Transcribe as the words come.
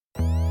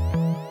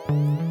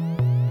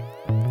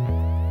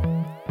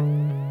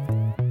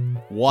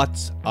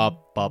What's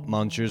up, Butt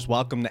Munchers?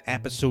 Welcome to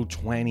episode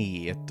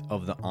 28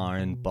 of the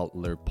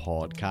Butler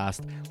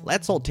podcast.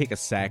 Let's all take a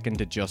second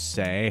to just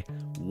say,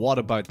 what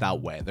about that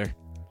weather?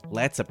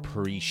 Let's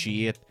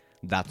appreciate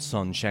that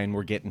sunshine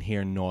we're getting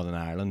here in Northern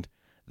Ireland.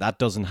 That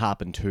doesn't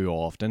happen too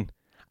often.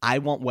 I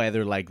want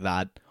weather like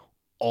that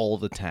all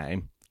the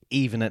time.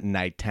 Even at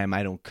night time,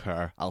 I don't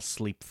care. I'll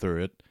sleep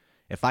through it.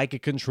 If I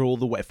could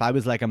control if I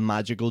was like a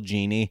magical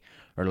genie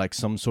or like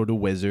some sort of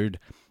wizard,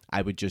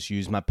 I would just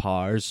use my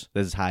powers.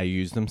 This is how I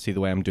use them. See the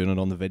way I'm doing it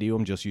on the video?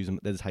 I'm just using,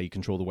 this is how you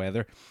control the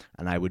weather.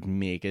 And I would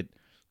make it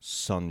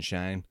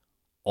sunshine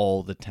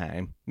all the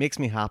time. Makes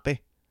me happy.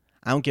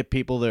 I don't get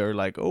people that are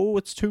like, oh,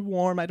 it's too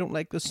warm. I don't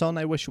like the sun.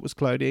 I wish it was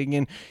cloudy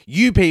again.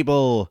 You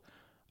people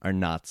are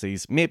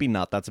Nazis. Maybe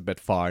not. That's a bit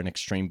far and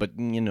extreme. But,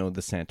 you know,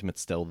 the sentiment's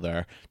still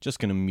there. Just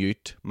going to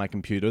mute my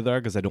computer there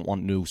because I don't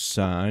want no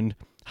sound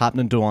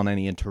happening. Don't want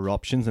any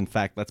interruptions. In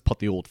fact, let's put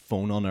the old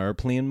phone on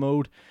airplane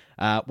mode.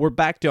 We're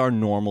back to our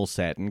normal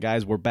setting,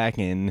 guys. We're back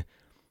in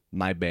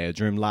my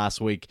bedroom. Last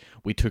week,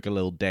 we took a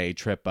little day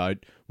trip out.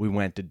 We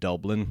went to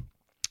Dublin.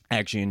 I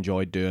actually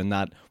enjoyed doing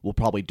that. We'll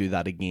probably do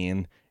that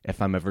again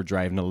if I'm ever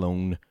driving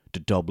alone to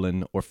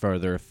Dublin or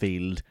further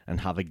afield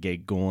and have a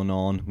gig going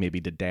on, maybe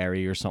to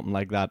Derry or something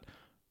like that.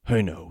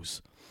 Who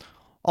knows?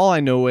 All I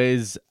know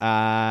is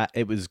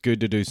it was good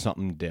to do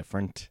something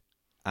different.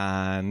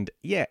 And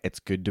yeah, it's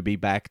good to be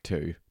back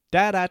too.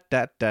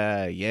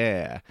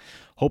 Yeah.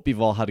 Hope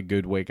you've all had a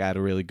good week. I had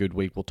a really good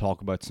week. We'll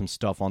talk about some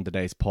stuff on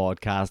today's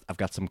podcast. I've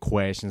got some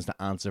questions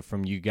to answer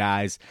from you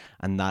guys,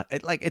 and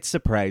it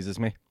surprises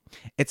me.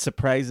 It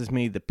surprises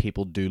me that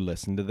people do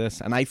listen to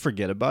this, and I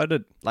forget about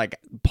it. Like,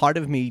 part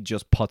of me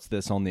just puts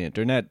this on the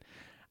internet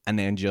and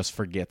then just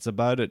forgets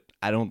about it.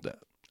 I don't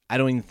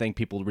even think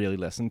people really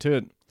listen to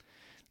it.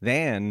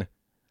 Then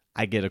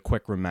I get a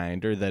quick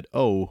reminder that,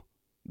 oh,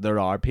 there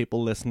are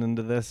people listening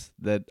to this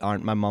that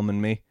aren't my mum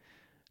and me.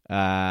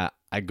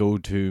 I go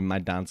to my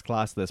dance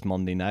class this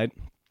Monday night.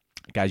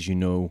 Guys, you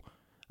know,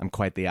 I'm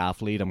quite the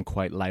athlete. I'm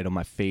quite light on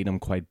my feet. I'm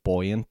quite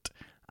buoyant.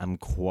 I'm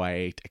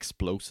quite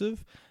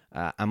explosive.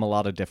 I'm a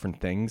lot of different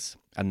things.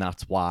 And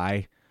that's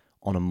why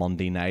on a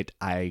Monday night,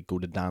 I go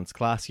to dance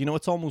class. You know,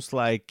 it's almost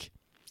like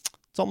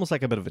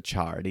a bit of a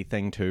charity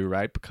thing too,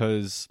 right?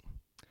 Because,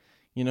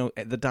 you know,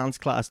 the dance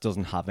class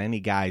doesn't have any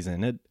guys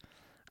in it.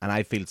 And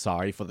I feel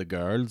sorry for the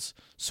girls.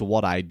 So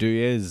what I do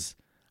is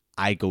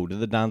I go to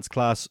the dance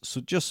class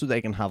so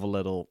they can have a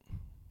little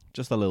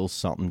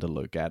something to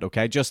look at,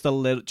 okay? Just a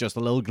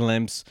little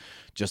glimpse,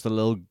 just a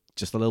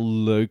little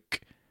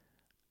look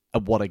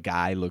at what a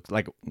guy looks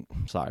like.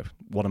 Sorry,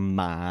 what a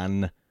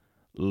man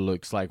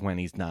looks like when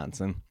he's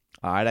dancing.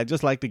 All right, I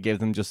just like to give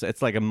them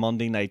it's like a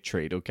Monday night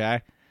treat,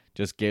 okay?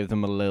 Just give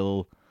them a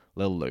little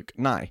look.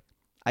 Now,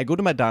 I go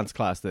to my dance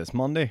class this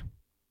Monday,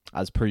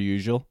 as per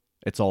usual.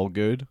 It's all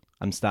good.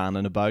 I'm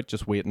standing about,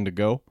 just waiting to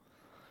go.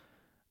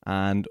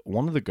 And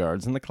one of the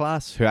girls in the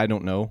class, who I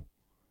don't know,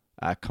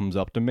 comes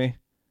up to me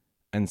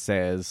and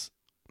says,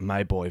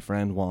 my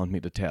boyfriend wanted me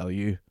to tell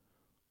you,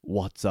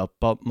 what's up,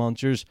 Butt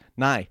Munchers?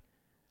 Now,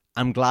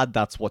 I'm glad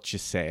that's what she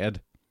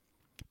said,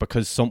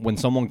 because when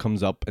someone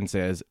comes up and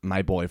says,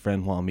 my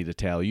boyfriend wanted me to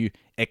tell you,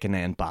 it can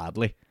end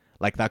badly.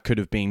 Like, that could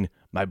have been,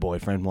 my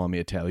boyfriend wanted me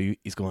to tell you,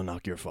 he's going to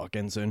knock your fuck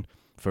in soon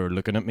for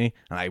looking at me.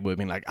 And I would have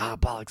been like,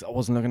 bollocks, I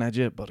wasn't looking at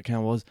you, but I kind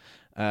of was.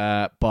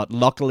 But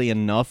luckily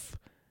enough,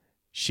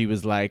 she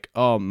was like,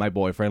 oh, my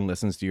boyfriend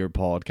listens to your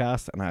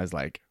podcast. And I was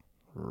like,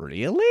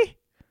 really?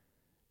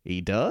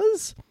 He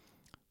does?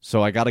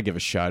 So I got to give a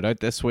shout out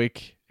this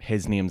week.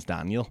 His name's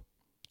Daniel.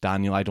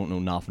 Daniel, I don't know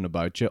nothing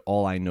about you.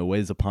 All I know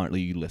is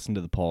apparently you listen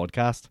to the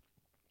podcast.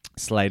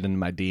 Slide into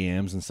my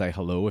DMs and say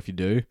hello if you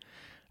do.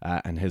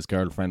 And his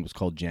girlfriend was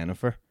called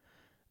Jennifer.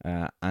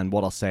 And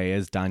what I'll say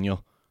is,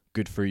 Daniel,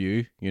 good for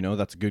you. You know,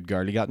 that's a good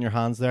girl you got in your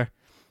hands there.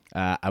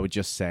 I would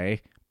just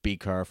say, be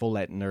careful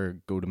letting her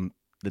go to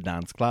the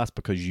dance class,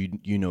 because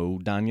you know,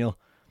 Daniel,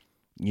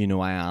 you know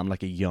I am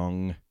like a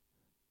young,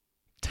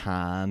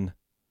 tan,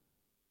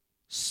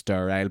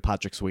 sterile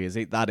Patrick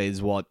Swayze.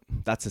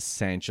 That's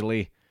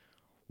essentially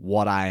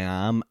what I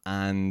am.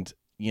 And,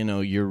 you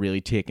know, you're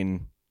really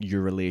taking your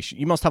relation.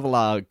 You must have a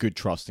lot of good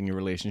trust in your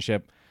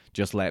relationship,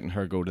 just letting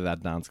her go to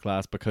that dance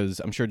class,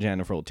 because I'm sure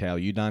Jennifer will tell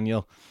you,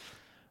 Daniel,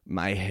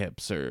 my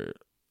hips are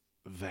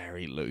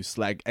very loose.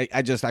 Like,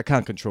 I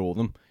can't control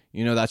them.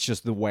 You know, that's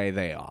just the way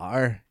they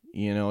are.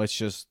 You know, it's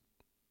just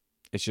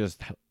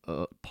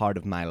part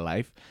of my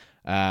life.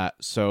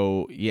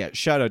 So yeah,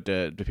 shout out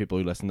to people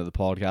who listen to the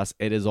podcast.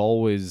 It is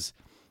always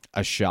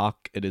a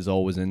shock. It is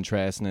always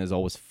interesting. It is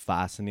always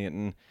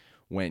fascinating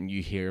when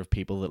you hear of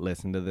people that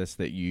listen to this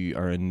that you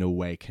are in no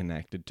way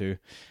connected to.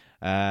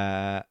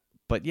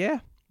 But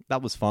yeah,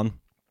 that was fun.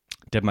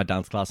 Did my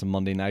dance class on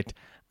Monday night,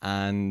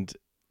 and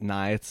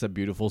now it's a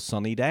beautiful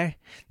sunny day.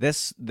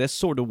 This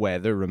sort of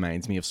weather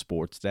reminds me of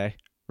sports day.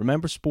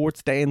 Remember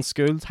sports day in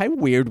schools? How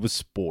weird was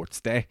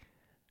sports day?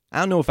 I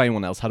don't know if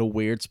anyone else had a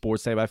weird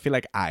sports day, but I feel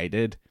like I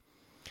did.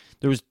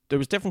 there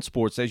was different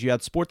sports days. You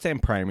had sports day in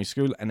primary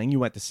school, and then you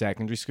went to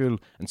secondary school,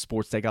 and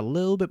sports day got a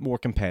little bit more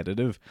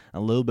competitive, a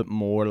little bit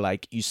more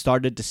like you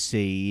started to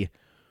see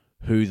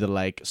who the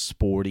like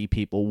sporty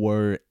people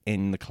were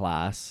in the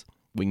class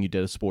when you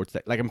did a sports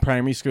day. Like in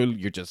primary school,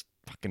 you're just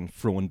fucking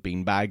throwing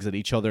beanbags at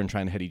each other and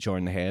trying to hit each other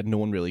in the head. No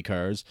one really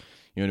cares.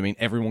 You know what I mean?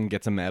 Everyone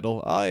gets a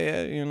medal. Oh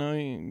yeah,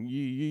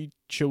 you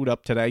showed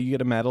up today, you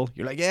get a medal.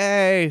 You're like,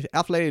 yay,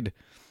 athlete.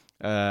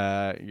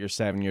 You're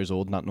 7 years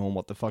old, not knowing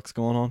what the fuck's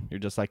going on. You're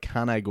just like,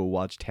 can I go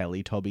watch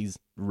Teletubbies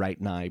right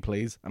now,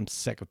 please? I'm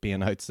sick of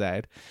being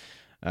outside.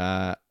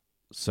 But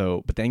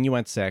then you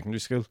went to secondary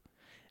school,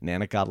 and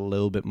then it got a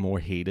little bit more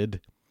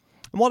heated.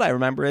 And what I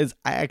remember is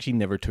I actually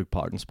never took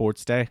part in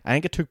sports day. I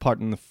think I took part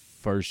in the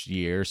first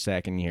year,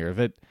 second year of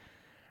it.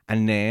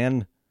 And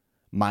then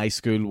my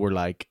school were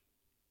like,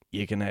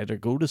 you can either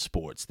go to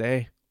sports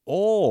day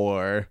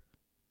or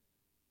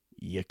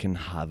you can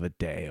have a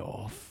day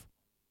off.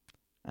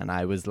 And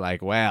I was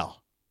like,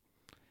 well,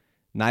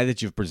 now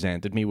that you've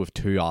presented me with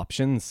two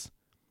options,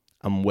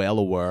 I'm well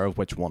aware of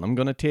which one I'm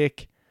going to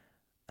take.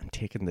 I'm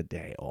taking the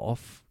day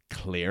off,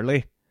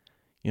 clearly.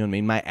 You know what I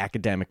mean? My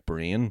academic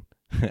brain,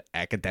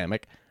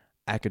 academic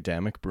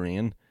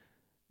brain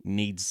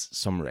needs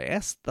some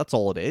rest. That's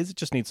all it is. It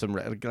just needs some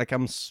rest. Like,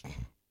 I'm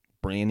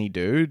brainy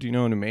dude, you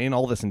know what I mean?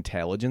 All this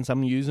intelligence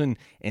I'm using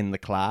in the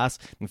class.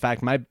 In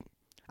fact,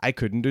 I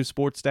couldn't do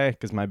sports day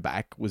because my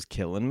back was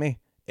killing me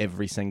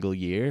every single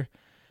year.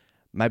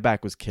 My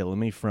back was killing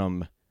me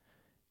from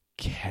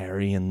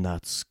carrying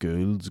that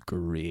school's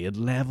grade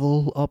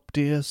level up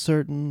to a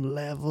certain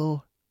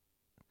level.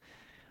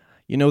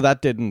 You know,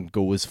 that didn't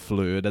go as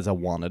fluid as I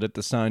wanted it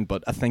to sound,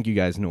 but I think you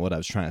guys know what I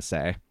was trying to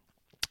say.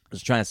 I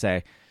was trying to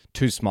say,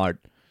 too smart,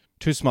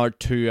 too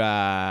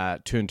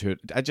intuitive.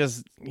 I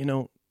just,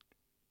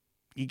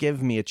 you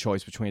give me a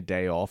choice between a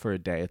day off or a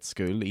day at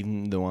school,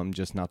 even though I'm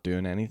just not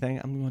doing anything,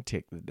 I'm going to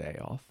take the day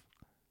off.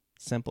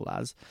 Simple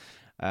as.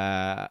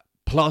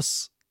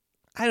 Plus,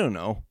 I don't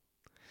know.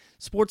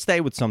 Sports day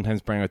would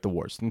sometimes bring out the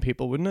worst in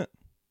people, wouldn't it?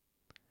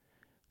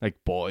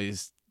 Like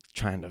boys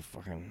trying to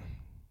fucking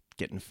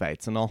get in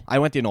fights and all. I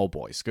went to an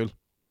all-boys school.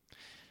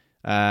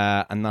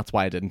 And that's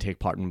why I didn't take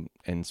part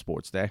in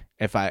sports day.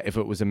 If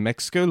it was a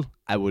mixed school,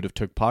 I would have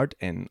took part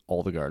in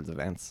all the girls'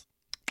 events.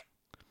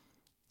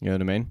 You know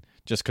what I mean?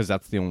 Just because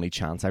that's the only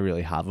chance I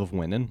really have of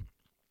winning.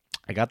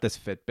 I got this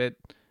Fitbit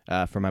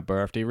for my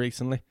birthday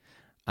recently,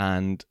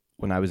 and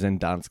when I was in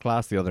dance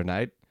class the other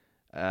night,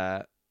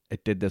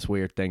 it did this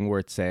weird thing where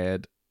it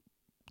said,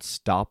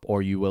 "Stop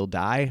or you will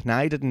die." Now,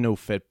 I didn't know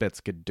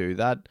Fitbits could do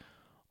that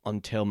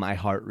until my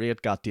heart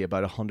rate got to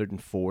about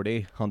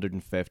 140,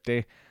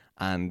 150,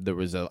 and there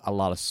was a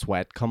lot of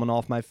sweat coming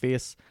off my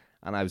face,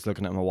 and I was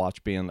looking at my watch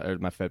my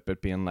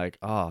Fitbit being like,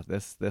 oh,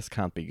 this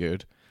can't be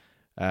good.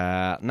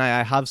 Now,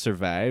 I have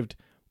survived,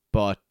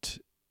 but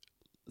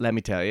let me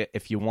tell you,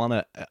 if you want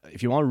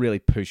to really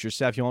push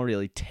yourself, you want to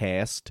really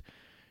test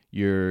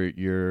your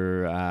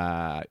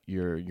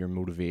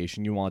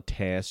motivation, you want to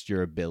test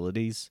your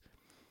abilities,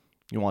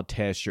 you want to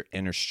test your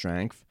inner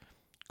strength,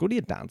 go to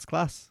a dance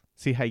class.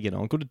 See how you get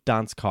on. Go to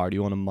dance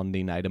cardio on a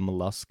Monday night in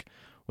Mollusk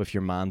with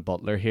your man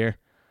Butler here.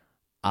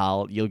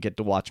 You'll get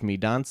to watch me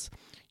dance.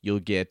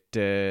 You'll get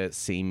to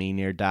see me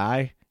near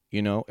die.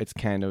 You know, it's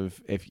kind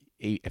of,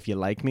 if you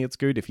like me, it's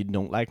good. If you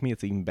don't like me,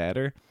 it's even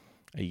better.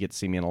 You get to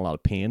see me in a lot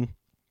of pain.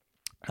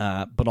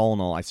 But all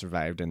in all, I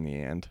survived in the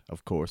end,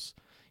 of course.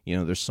 You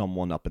know, there's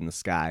someone up in the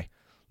sky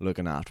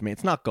looking after me.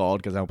 It's not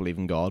God, because I don't believe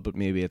in God, but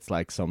maybe it's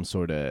like some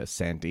sort of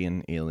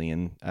sentient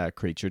alien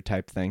creature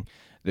type thing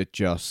that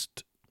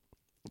just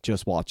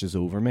watches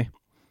over me.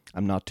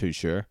 I'm not too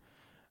sure.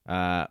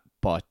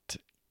 But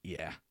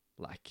yeah,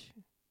 like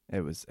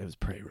it was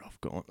pretty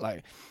rough going.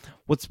 Like,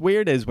 what's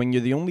weird is when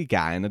you're the only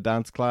guy in a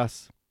dance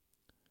class,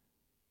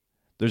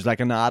 there's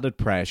like an added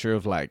pressure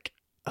of like,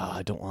 oh,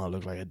 I don't want to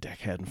look like a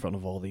dickhead in front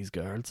of all these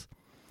girls.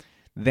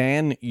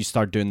 Then you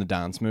start doing the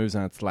dance moves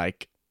and it's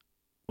like,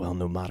 well,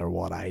 no matter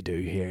what I do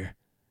here,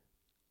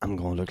 I'm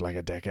going to look like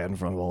a dickhead in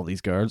front of all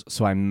these girls,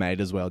 so I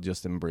might as well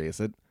just embrace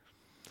it.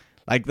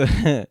 Like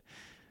the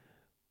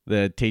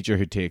teacher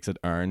who takes it,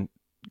 Erin,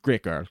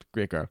 great girl,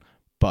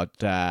 but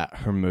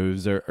her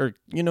moves are,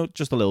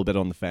 just a little bit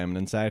on the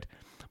feminine side.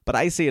 But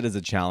I see it as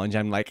a challenge.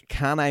 I'm like,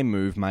 can I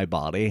move my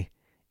body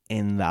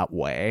in that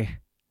way?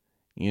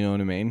 You know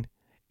what I mean?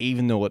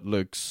 Even though it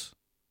looks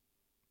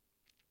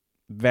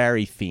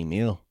very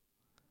female,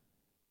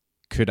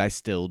 could I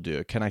still do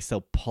it? Can I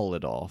still pull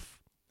it off?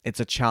 It's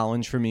a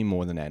challenge for me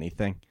more than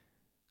anything.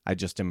 I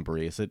just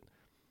embrace it.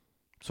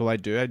 So I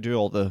do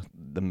all the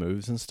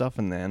moves and stuff,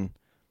 and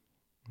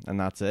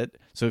that's it.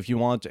 So if you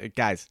want,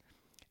 guys,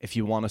 if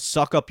you want to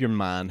suck up your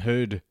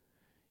manhood,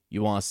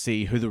 you want to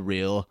see who the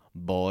real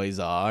boys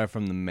are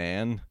from the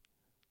men,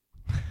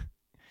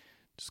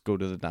 just go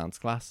to the dance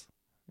class,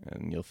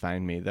 and you'll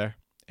find me there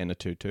in a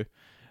tutu.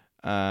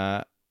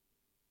 But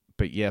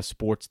yeah,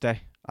 sports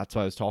day. That's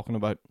what I was talking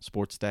about,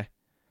 sports day.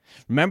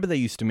 Remember they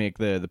used to make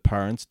the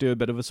parents do a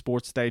bit of a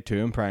sports day too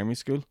in primary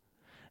school?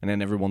 And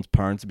then everyone's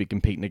parents would be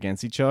competing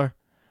against each other.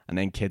 And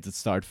then kids would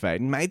start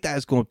fighting. My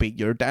dad's going to beat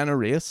your dad in a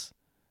race.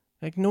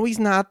 Like, no, he's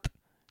not.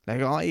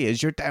 Like, oh, he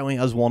is. Your dad only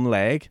has one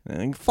leg.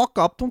 And fuck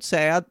up, don't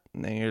say it.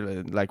 And then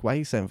you're like, why are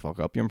you saying fuck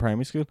up? You're in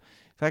primary school.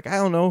 It's like, I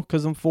don't know,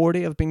 because I'm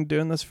 40. I've been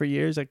doing this for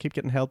years. I keep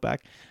getting held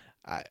back.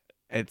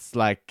 It's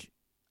like,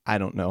 I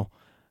don't know.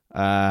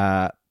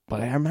 But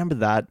I remember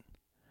that.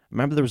 I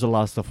remember there was a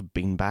lot of stuff with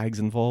bean bags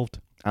involved.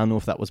 I don't know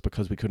if that was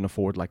because we couldn't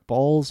afford like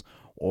balls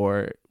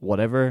or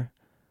whatever.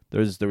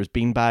 There was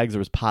bean bags, there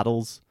was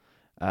paddles.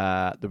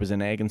 There was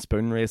an egg and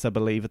spoon race, I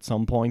believe, at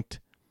some point.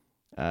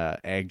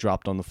 Egg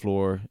dropped on the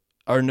floor.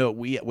 Or no,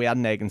 we had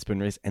an egg and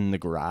spoon race in the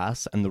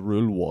grass, and the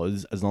rule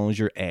was as long as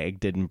your egg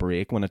didn't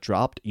break when it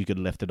dropped, you could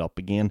lift it up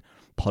again,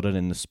 put it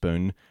in the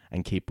spoon,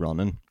 and keep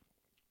running.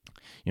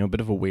 You know, a bit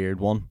of a weird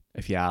one,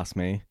 if you ask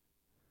me.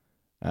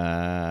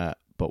 But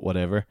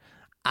whatever.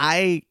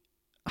 I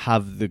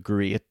have the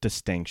great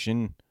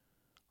distinction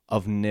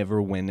of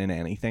never winning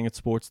anything at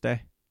sports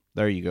day.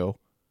 There you go.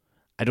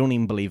 I don't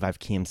even believe I've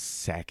came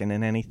second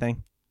in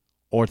anything.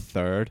 Or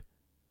third.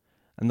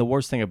 And the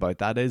worst thing about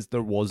that is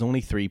there was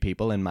only 3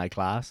 people in my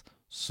class.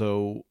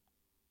 So,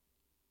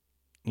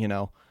 you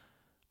know,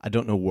 I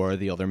don't know where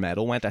the other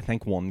medal went. I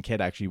think one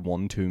kid actually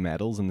won 2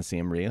 medals in the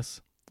same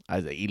race.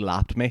 He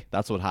lapped me.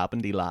 That's what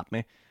happened. He lapped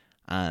me.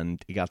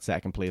 And he got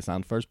second place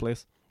and first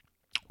place.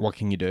 What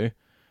can you do?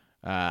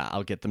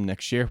 I'll get them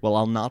next year. Well,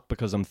 I'll not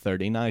because I'm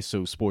 30 now.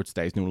 So sports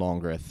day is no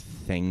longer a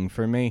thing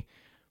for me.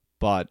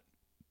 But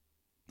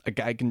a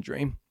guy can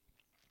dream.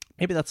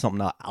 Maybe that's something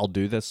that I'll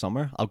do this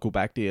summer. I'll go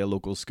back to a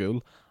local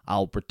school.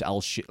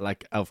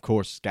 Like, of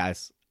course,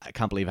 guys, I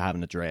can't believe I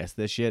haven't addressed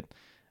this yet.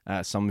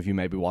 Some of you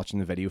may be watching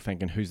the video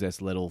thinking, who's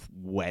this little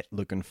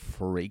wet-looking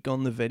freak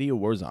on the video?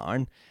 Where's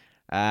Aaron?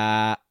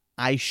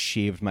 I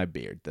shaved my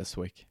beard this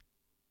week.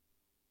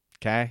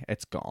 Okay?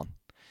 It's gone.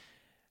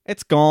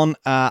 It's gone.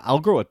 I'll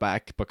grow it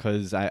back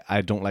because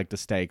I don't like to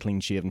stay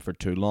clean-shaven for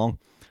too long.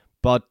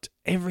 But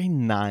every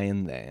now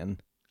and then,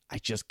 I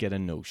just get a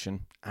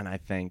notion, and I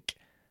think,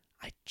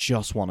 I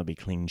just want to be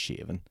clean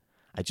shaven.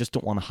 I just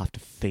don't want to have to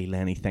feel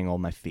anything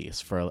on my face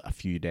for a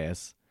few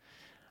days.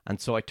 And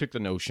so I took the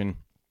notion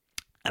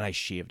and I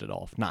shaved it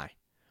off. Now,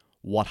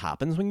 what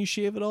happens when you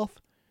shave it off?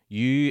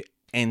 You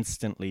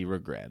instantly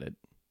regret it.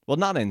 Well,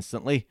 not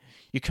instantly.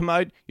 You come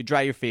out, you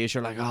dry your face,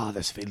 you're like, oh,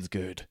 this feels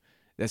good.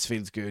 This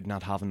feels good,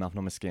 not having nothing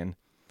on my skin.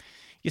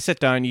 You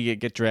sit down, you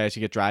get dressed, you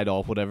get dried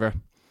off, whatever.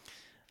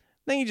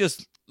 Then you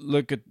just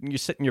you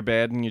sit in your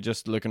bed and you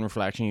just look in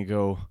reflection, you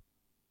go,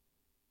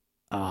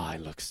 oh, I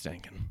look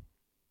stinking.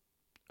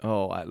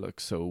 Oh, I look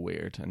so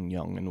weird and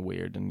young and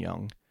weird and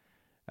young.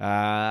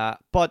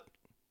 But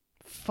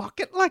fuck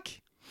it,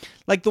 like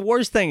the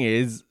worst thing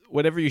is,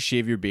 whenever you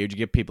shave your beard, you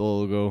get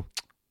people who go,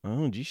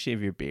 oh, did you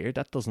shave your beard?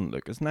 That doesn't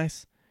look as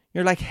nice.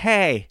 You're like,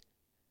 hey,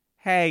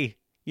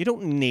 you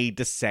don't need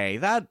to say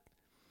that.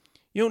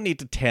 You don't need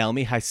to tell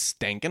me how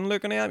stinking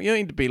looking I am. You don't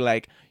need to be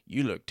like,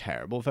 you look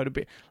terrible without a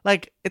beard.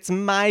 Like, it's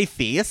my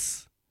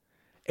face.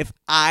 If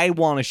I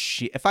want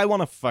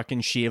to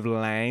fucking shave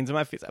lines in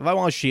my face, if I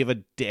want to shave a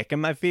dick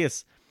in my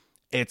face,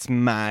 it's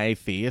my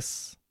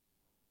face.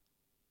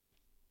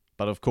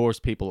 But of course,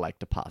 people like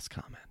to pass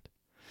comment.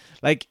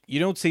 Like, you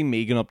don't see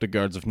me going up to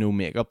girls with no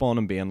makeup on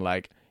and being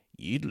like,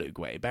 you'd look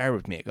way better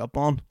with makeup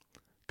on.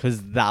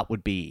 Because that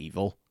would be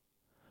evil.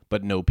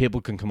 But no,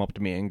 people can come up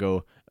to me and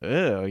go,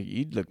 oh,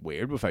 you'd look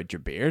weird without your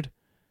beard.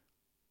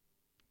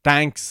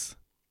 Thanks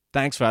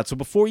for that. So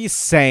before you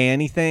say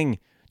anything,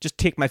 just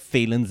take my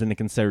feelings into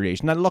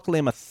consideration. Now, luckily,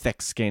 I'm a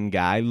thick-skinned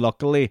guy.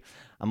 Luckily,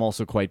 I'm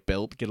also quite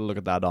built. Get a look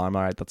at that arm.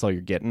 All right, that's all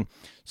you're getting.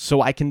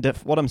 So I can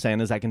what I'm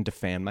saying is I can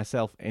defend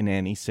myself in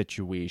any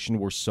situation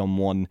where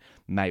someone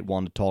might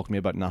want to talk to me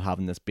about not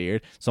having this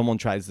beard. Someone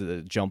tries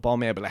to jump on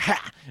me, I'll be like,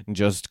 ha! And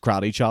just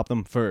karate chop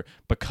them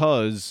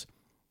because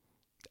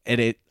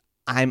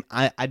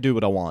I do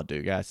what I want to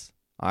do, guys.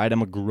 All right,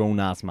 I'm a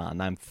grown-ass man.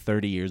 I'm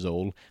 30 years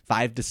old. If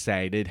I've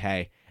decided,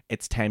 hey,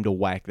 it's time to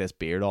whack this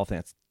beard off, then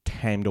it's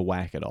time to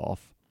whack it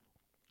off.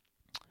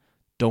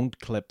 Don't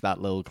clip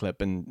that little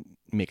clip and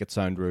make it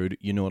sound rude.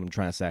 You know what I'm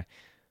trying to say.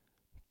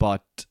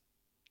 But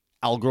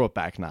I'll grow it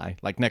back now.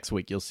 Like next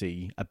week, you'll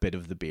see a bit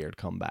of the beard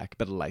come back. A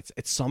bit of lights.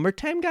 It's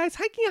summertime, guys.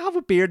 How can you have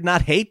a beard and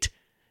not hate?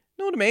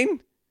 You know what I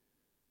mean?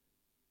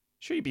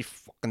 Sure, you'd be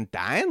fucking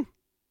dying.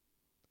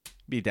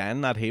 Be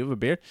dying, not hate with a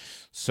beard.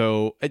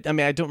 So, I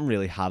mean, I don't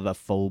really have a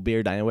full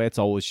beard anyway. It's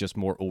always just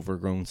more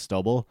overgrown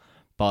stubble.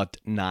 But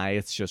now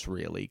it's just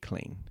really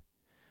clean.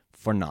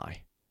 For now.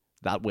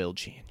 That will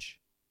change.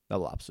 That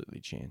will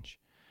absolutely change.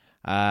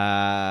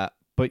 But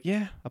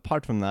yeah,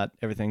 apart from that,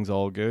 everything's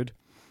all good.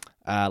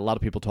 A lot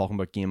of people talking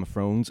about Game of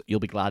Thrones. You'll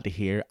be glad to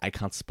hear I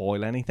can't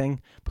spoil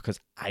anything because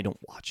I don't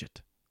watch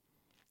it.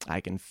 I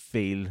can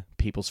feel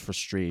people's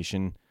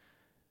frustration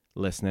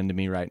listening to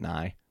me right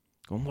now.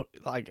 Going, what,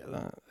 like,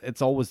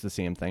 it's always the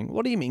same thing.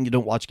 What do you mean you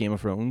don't watch Game of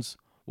Thrones?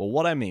 Well,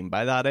 what I mean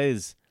by that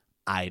is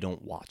I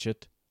don't watch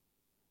it.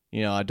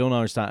 You know, I don't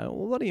understand.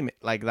 Well, what do you mean?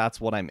 Like, that's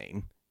what I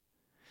mean.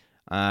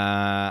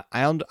 I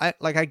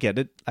get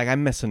it. Like,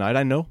 I'm missing out.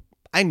 I know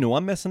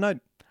I'm missing out.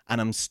 And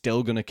I'm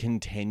still going to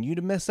continue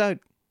to miss out.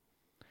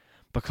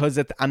 Because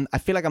I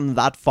feel like I'm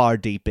that far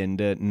deep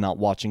into not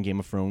watching Game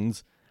of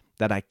Thrones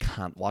that I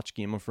can't watch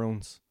Game of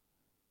Thrones.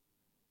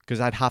 Because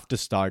I'd have to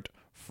start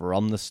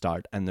from the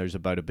start, and there's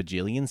about a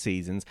bajillion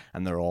seasons,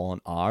 and they're all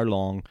an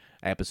hour-long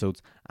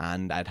episodes,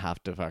 and I'd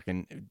have to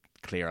fucking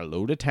clear a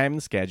load of time in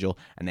the schedule,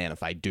 and then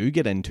if I do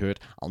get into it,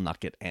 I'll not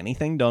get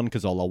anything done,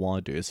 because all I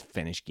want to do is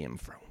finish Game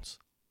of Thrones.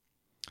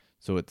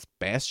 So it's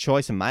best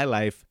choice in my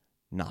life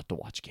not to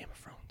watch Game of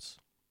Thrones.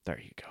 There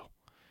you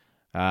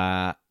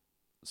go.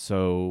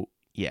 So,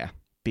 yeah,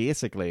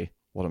 basically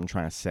what I'm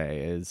trying to say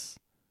is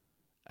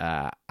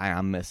I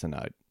am missing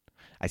out.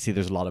 I see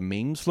there's a lot of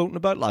memes floating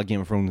about, a lot of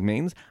Game of Thrones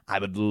memes. I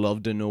would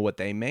love to know what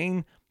they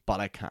mean, but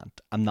I can't.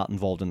 I'm not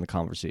involved in the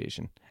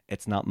conversation.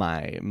 It's not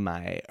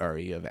my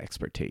area of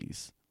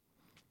expertise.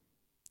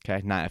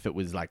 Okay, now if it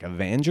was like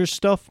Avengers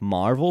stuff,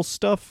 Marvel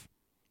stuff,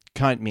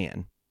 count me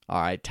in.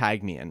 All right,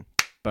 tag me in.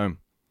 Boom.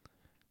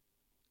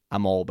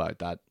 I'm all about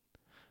that.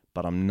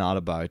 But I'm not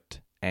about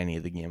any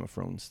of the Game of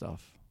Thrones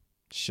stuff.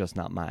 It's just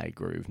not my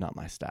groove, not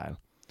my style.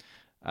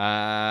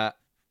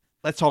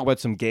 Let's talk about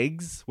some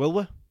gigs, will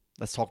we?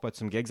 Let's talk about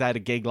some gigs. I had a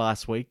gig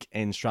last week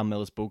in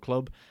Stranmillis Boat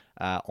Club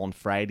on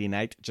Friday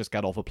night. Just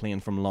got off a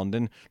plane from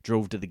London,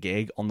 drove to the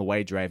gig. On the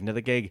way driving to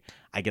the gig,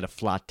 I get a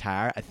flat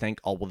tire. I think,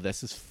 oh, well,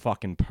 this is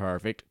fucking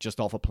perfect. Just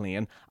off a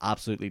plane,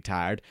 absolutely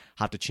tired.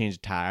 Have to change a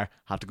tire,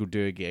 have to go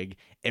do a gig.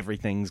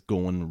 Everything's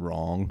going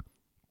wrong.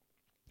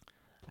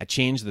 I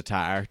change the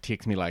tire.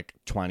 Takes me like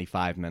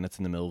 25 minutes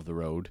in the middle of the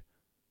road.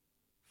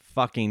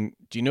 Fucking,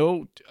 do you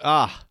know?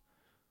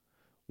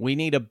 We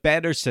need a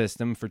better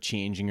system for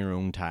changing your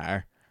own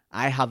tire.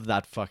 I have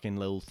that fucking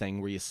little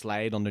thing where you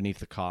slide underneath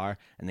the car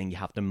and then you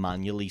have to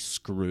manually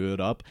screw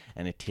it up,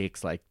 and it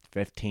takes like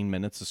 15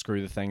 minutes to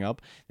screw the thing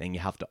up. Then you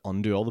have to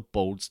undo all the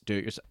bolts, do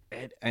it yourself,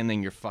 and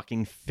then you're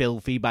fucking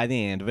filthy by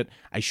the end of it.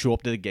 I show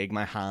up to the gig,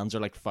 my hands are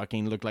like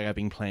fucking, look like I've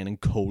been playing in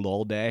coal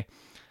all day.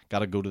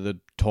 Gotta go to the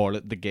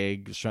toilet, the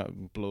gig,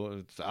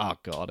 blow. Oh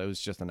god, it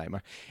was just a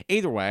nightmare.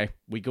 Either way,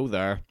 we go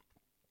there.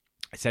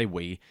 I say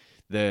we.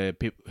 The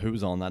people who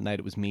was on that night,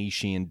 it was me,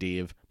 Shane,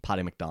 Dave,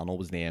 Paddy McDonald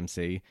was the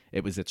MC.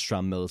 It was at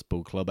Stranmillis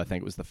Boat Club. I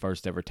think it was the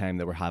first ever time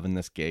they were having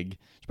this gig.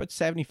 There's about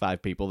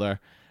 75 people there.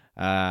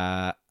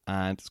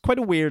 And it's quite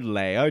a weird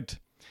layout,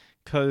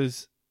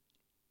 because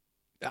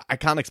I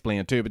can't explain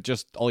it to you, but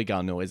just all you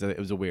gotta know is that it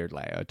was a weird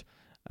layout.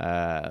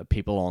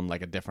 People on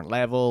like a different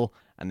level,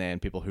 and then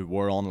people who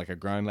were on like a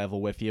ground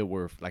level with you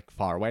were like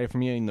far away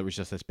from you, and there was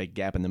just this big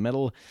gap in the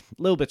middle.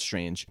 A little bit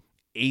strange.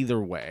 Either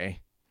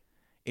way,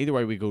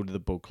 we go to the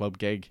boat club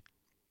gig.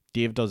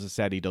 Dave does a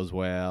set, he does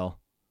well.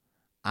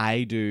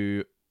 I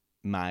do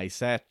my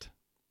set,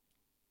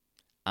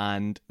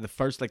 and the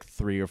first like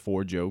 3 or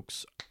 4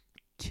 jokes,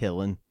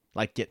 killing.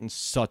 Like getting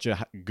such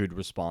a good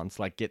response,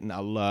 like getting a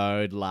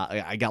loud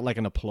I got like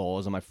an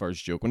applause on my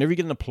first joke. Whenever you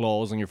get an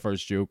applause on your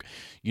first joke,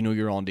 you know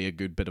you're on to a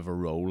good bit of a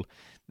roll.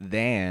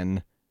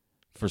 Then,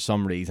 for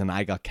some reason,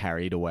 I got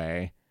carried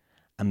away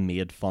and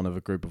made fun of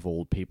a group of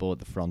old people at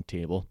the front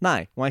table.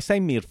 Now, when I say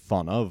made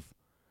fun of,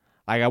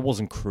 like I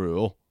wasn't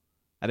cruel.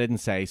 I didn't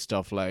say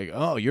stuff like,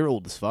 oh, you're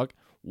old as fuck.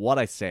 What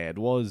I said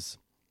was,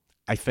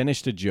 I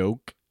finished a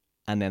joke,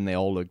 and then they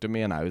all looked at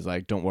me, and I was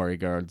like, don't worry,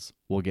 girls,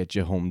 we'll get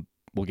you home.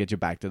 We'll get you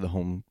back to the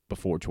home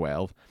before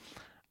 12.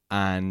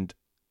 And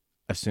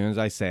as soon as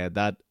I said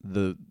that,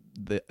 the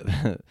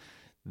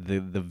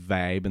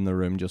vibe in the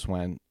room just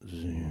went.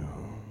 It's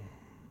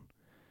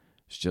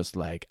just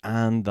like,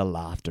 and the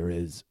laughter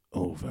is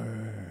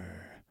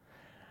over.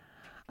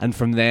 And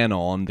from then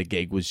on, the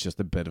gig was just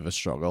a bit of a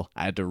struggle.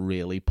 I had to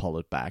really pull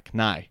it back.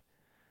 Now,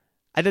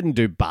 I didn't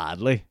do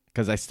badly,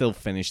 because I still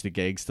finished the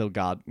gig, still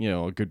got,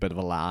 a good bit of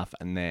a laugh,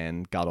 and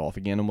then got off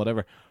again and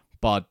whatever.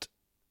 But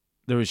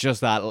there was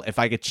just that, if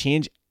I could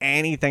change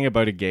anything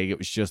about a gig, it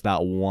was just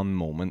that one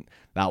moment,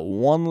 that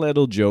one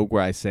little joke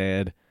where I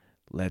said,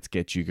 let's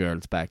get you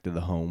girls back to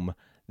the home.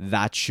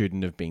 That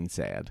shouldn't have been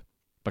said,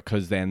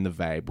 because then the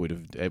vibe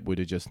would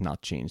have just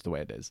not changed the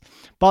way it is.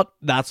 But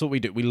that's what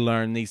we do. We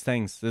learn these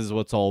things. This is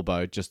what it's all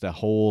about, just a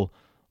whole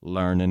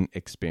learning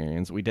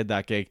experience. We did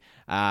that gig,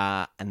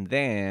 and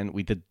then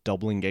we did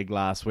Dublin gig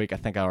last week. I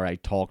think I already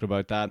talked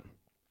about that.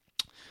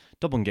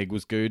 Dublin gig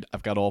was good.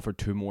 I've got offered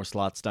 2 more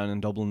slots down in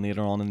Dublin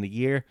later on in the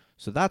year,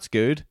 so that's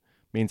good.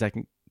 Means I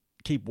can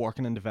keep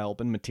working and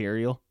developing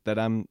material that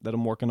I'm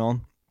working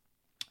on.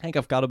 I think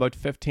I've got about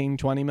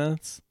 15-20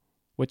 minutes,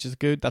 which is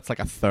good. That's like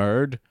a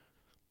third.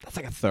 That's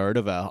like a third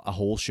of a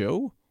whole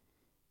show,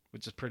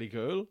 which is pretty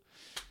cool.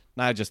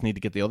 Now I just need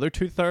to get the other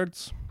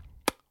 2/3,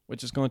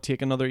 which is going to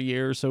take another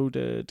year or so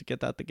to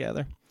get that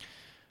together.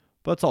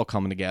 But it's all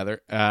coming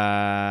together.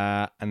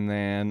 And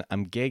then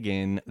I'm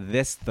gigging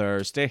this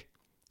Thursday.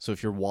 So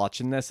if you're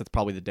watching this, it's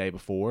probably the day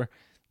before.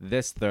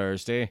 This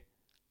Thursday,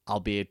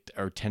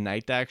 or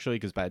tonight actually,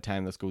 because by the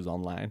time this goes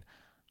online,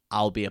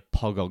 I'll be at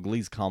Pug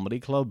Ugly's Comedy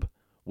Club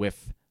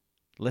with,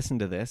 listen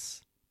to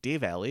this,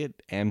 Dave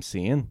Elliott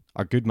MCing,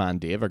 our good man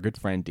Dave, our good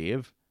friend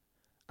Dave,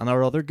 and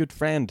our other good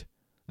friend,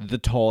 the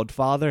Todd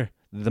Father,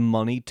 the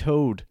Money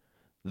Toad,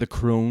 the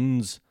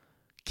Crone's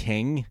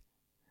King,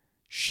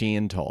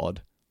 Shane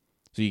Todd.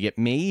 So you get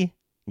me,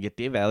 you get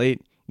Dave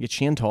Elliott, you get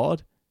Shane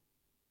Todd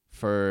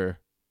for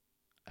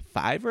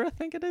 $5, I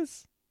think it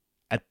is,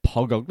 at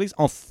Pug Uglies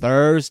on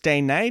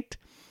Thursday night.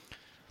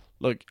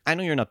 Look, I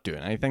know you're not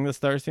doing anything this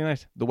Thursday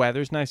night. The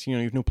weather's nice, you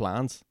have no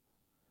plans.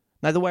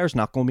 Now, the weather's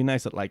not going to be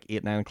nice at like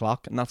 8, 9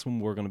 o'clock, and that's when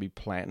we're going to be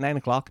playing. 9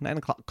 o'clock.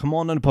 Come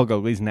on to the Pug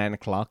Uglies, 9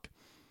 o'clock.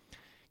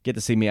 Get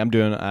to see me. I'm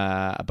doing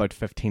about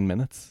 15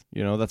 minutes.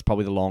 That's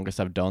probably the longest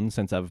I've done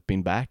since I've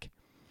been back.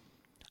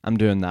 I'm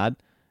doing that.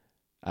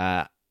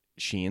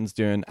 Shane's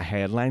doing a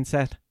headline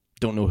set.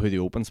 Don't know who the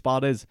open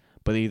spot is,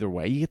 but either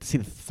way, you get to see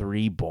the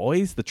three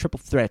boys, the triple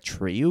threat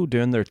trio,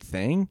 doing their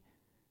thing.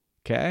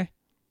 Okay?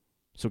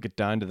 So get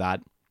down to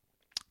that.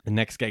 The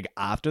next gig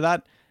after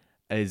that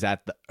is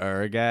at the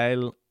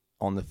Argyle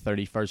on the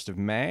 31st of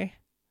May.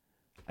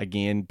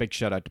 Again, big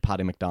shout out to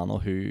Paddy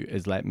McDonnell, who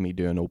is letting me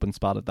do an open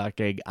spot at that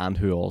gig, and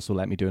who also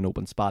let me do an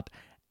open spot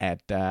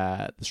at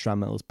the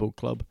Stranmills Boat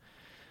Club.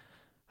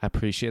 I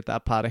appreciate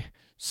that, Paddy.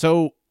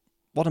 So,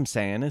 what I'm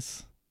saying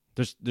is,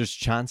 there's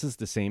chances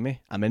to see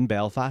me. I'm in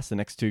Belfast the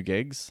next 2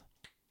 gigs.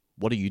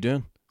 What are you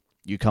doing?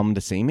 You coming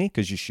to see me?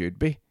 Because you should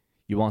be.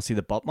 You want to see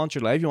the Butt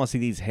Muncher live? You want to see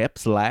these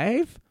hips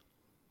live?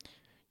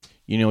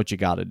 You know what you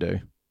got to do.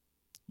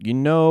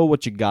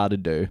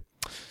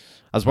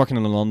 I was working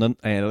in London.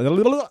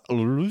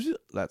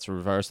 Let's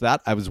reverse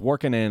that. I was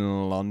working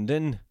in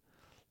London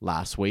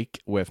last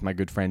week with my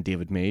good friend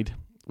David Mead.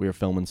 We were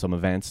filming some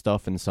event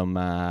stuff and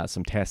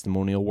some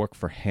testimonial work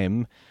for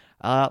him.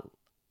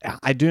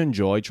 I do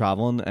enjoy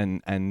traveling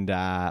and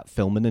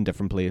filming in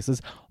different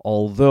places,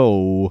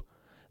 although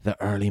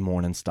the early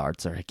morning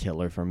starts are a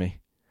killer for me.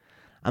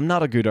 I'm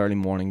not a good early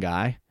morning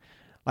guy.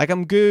 Like,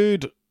 I'm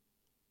good,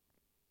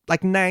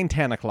 like 9,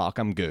 10 o'clock,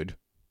 I'm good.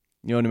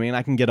 You know what I mean?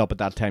 I can get up at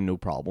that time, no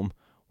problem.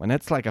 When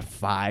it's like a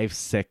 5,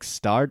 6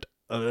 start,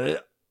 then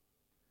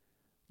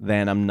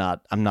I'm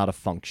not a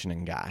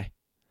functioning guy.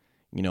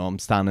 I'm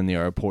standing in the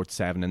airport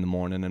 7 in the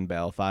morning in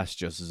Belfast,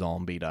 just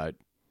zombied out.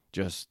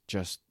 Just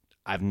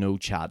I have no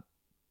chat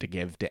to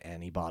give to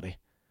anybody.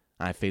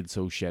 I feel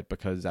so shit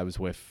because I was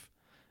with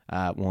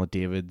one of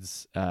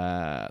David's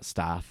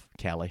staff,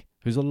 Kelly,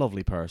 who's a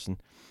lovely person.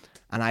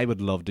 And I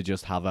would love to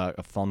just have a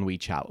fun wee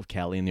chat with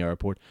Kelly in the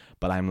airport,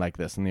 but I'm like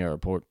this in the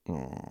airport.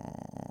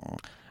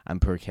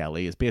 And poor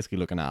Kelly is basically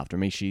looking after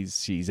me.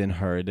 She's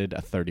inherited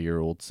a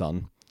 30-year-old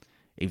son,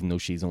 even though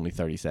she's only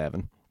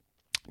 37.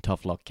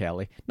 Tough luck,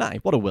 Kelly. Now,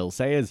 what I will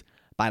say is,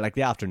 by like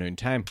the afternoon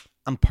time,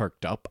 I'm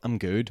perked up, I'm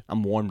good,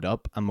 I'm warmed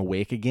up, I'm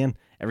awake again,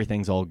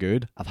 everything's all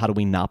good. I've had a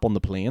wee nap on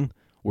the plane.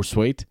 We're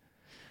sweet.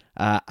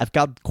 I've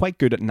got quite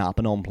good at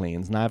napping on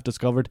planes now, I've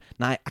discovered.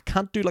 Now, I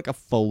can't do like a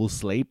full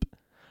sleep,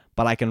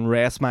 but I can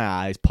rest my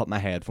eyes, put my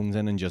headphones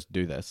in, and just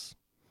do this.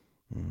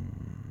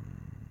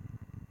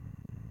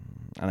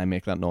 And I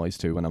make that noise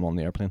too when I'm on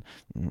the airplane.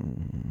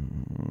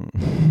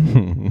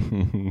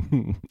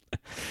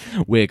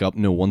 Wake up,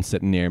 no one's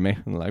sitting near me.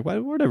 I'm like,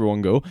 where'd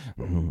everyone go?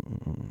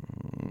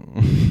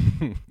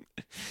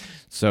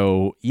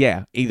 So,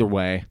 yeah, either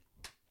way,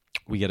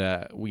 we get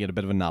a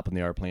bit of a nap on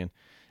the airplane.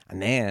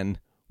 And then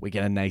we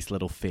get a nice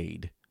little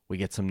feed. We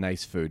get some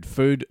nice food.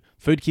 Food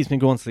keeps me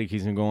going, sleep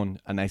keeps me going,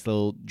 a nice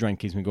little drink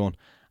keeps me going,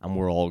 and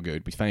we're all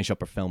good. We finish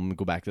up our film, we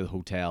go back to the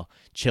hotel,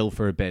 chill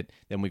for a bit,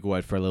 then we go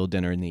out for a little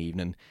dinner in the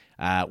evening,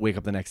 wake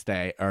up the next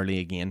day early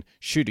again,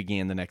 shoot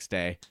again the next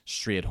day,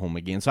 straight home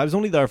again. So I was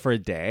only there for a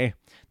day,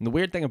 and the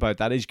weird thing about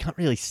that is you can't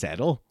really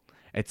settle.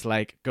 It's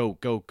like, go.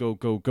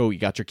 You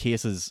got your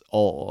cases,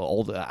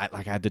 I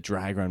had to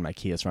drag around my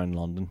case around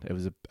London.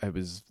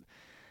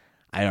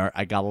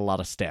 I got a lot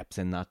of steps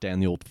in that day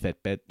in the old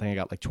Fitbit. I think I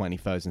got like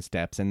 20,000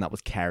 steps in. That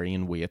was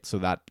carrying weight, so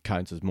that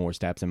counts as more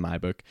steps in my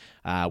book,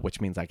 which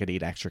means I could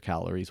eat extra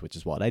calories, which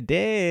is what I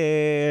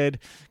did.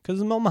 Because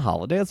I'm on my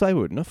holidays, I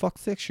wouldn't have.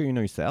 Fuck's sake, sure you know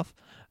yourself.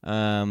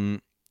 So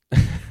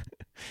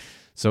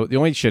the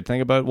only shit thing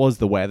about it was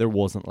the weather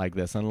wasn't like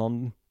this in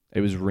London.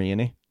 It was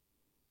rainy.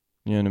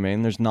 You know what I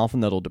mean? There's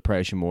nothing that'll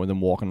depress you more than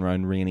walking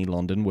around rainy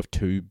London with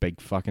 2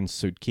 big fucking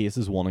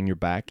suitcases, one on your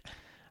back,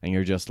 and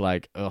you're just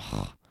like,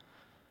 ugh.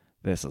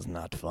 This is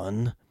not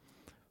fun.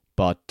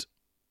 But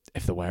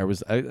if the weather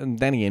was out, and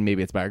then again,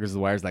 maybe it's better because the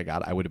weather's like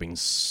that, I would have been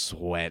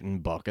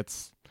sweating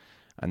buckets,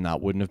 and that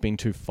wouldn't have been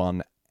too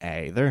fun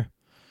either.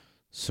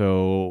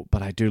 So,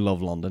 but I do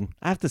love London.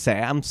 I have to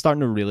say, London's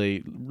starting to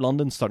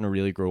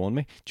really grow on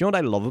me. Do you know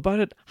what I love about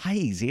it? How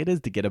easy it is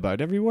to get about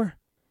everywhere.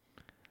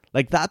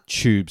 Like, that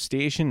tube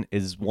station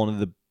is one of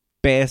the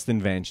best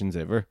inventions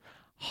ever.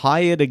 How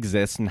it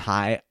exists and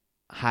how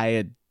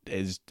it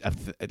is,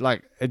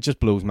 it just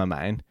blows my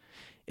mind.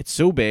 It's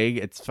so big.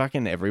 It's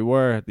fucking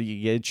everywhere.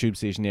 You get a tube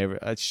station everywhere.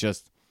 It's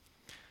just,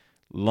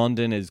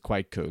 London is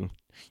quite cool.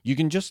 You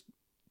can just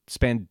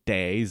spend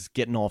days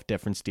getting off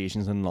different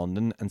stations in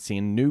London and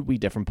seeing new wee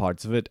different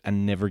parts of it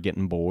and never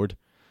getting bored.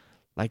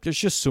 Like, there's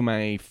just so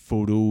many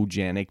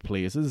photogenic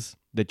places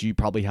that you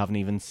probably haven't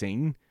even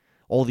seen.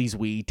 All these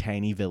wee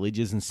tiny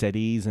villages and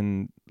cities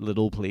and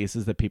little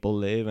places that people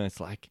live. And it's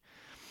like,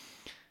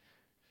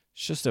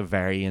 it's just a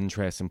very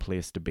interesting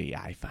place to be,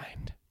 I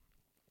find.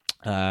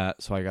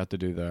 So I got to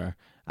do there.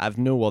 I have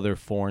no other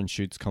foreign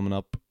shoots coming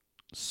up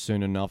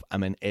soon enough.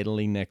 I'm in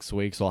Italy next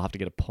week, so I'll have to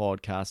get a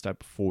podcast out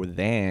before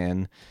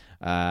then.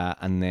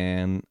 And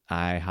then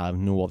I have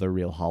no other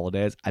real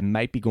holidays. I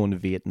might be going to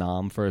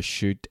Vietnam for a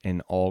shoot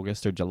in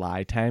August or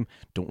July time.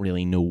 Don't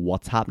really know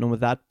what's happening with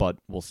that, but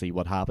we'll see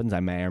what happens. I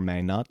may or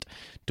may not.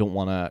 Don't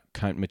want to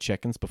count my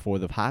chickens before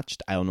they've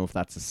hatched. I don't know if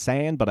that's a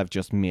saying, but I've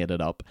just made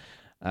it up.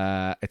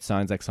 It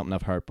sounds like something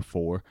I've heard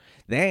before.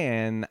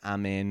 Then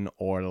I'm in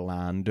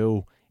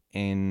Orlando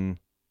in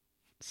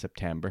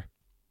September,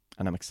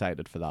 and I'm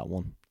excited for that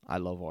one. I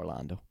love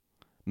Orlando.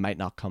 Might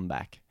not come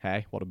back.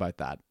 Hey, what about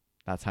that?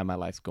 That's how my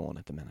life's going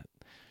at the minute.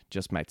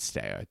 Just might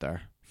stay out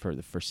there for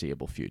the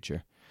foreseeable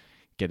future.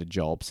 Get a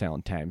job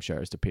selling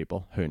timeshares to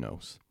people. Who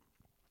knows?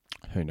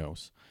 Who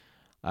knows?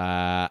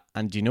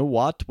 And do you know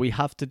what we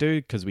have to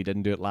do? Because we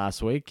didn't do it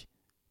last week.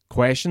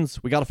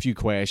 Questions. We got a few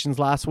questions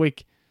last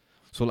week.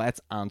 So let's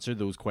answer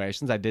those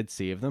questions. I did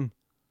save them.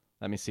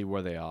 Let me see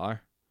where they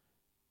are.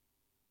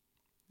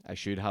 I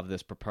should have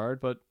this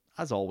prepared, but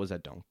as always, I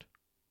don't.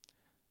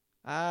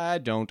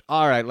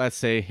 All right, let's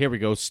see. Here we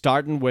go.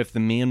 Starting with the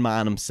main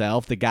man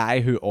himself, the guy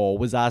who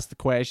always asks the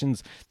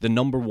questions, the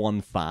number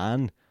one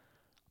fan,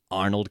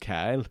 Arnold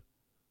Kyle.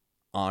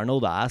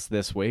 Arnold asked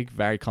this week,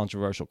 very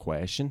controversial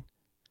question,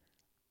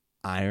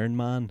 Iron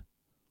Man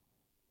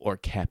or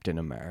Captain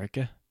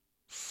America?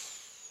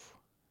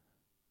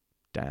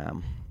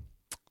 Damn.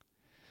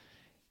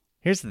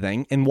 Here's the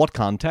thing. In what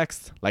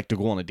context? Like to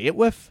go on a date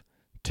with?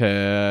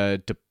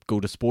 To go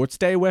to sports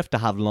day with? To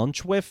have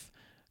lunch with?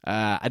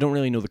 I don't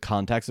really know the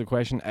context of the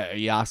question. Are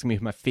you asking me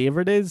who my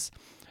favorite is?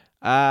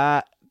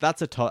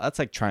 That's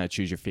like trying to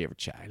choose your favorite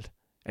child.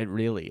 It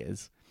really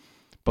is.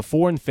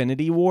 Before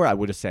Infinity War, I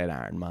would have said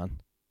Iron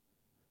Man.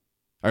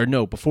 Or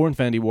no, before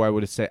Infinity War, I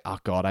would have said, oh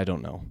God, I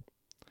don't know.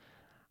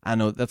 I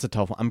know that's a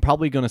tough one. I'm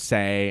probably going to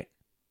say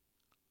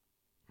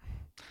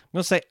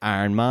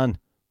Iron Man,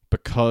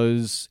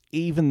 because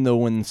even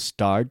though in the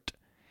start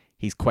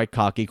he's quite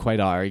cocky, quite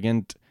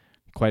arrogant,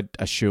 quite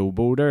a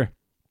showboater,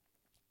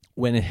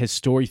 when his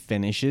story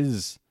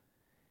finishes,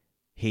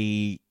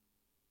 he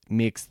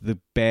makes the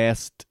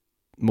best,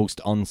 most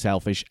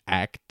unselfish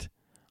act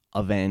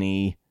of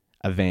any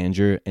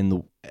Avenger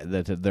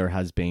that there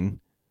has been.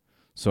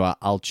 So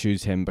I'll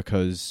choose him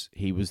because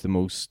he was the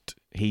most.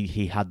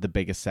 He had the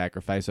biggest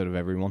sacrifice out of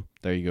everyone.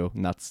 There you go.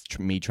 And that's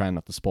me trying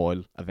not to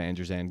spoil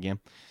Avengers Endgame.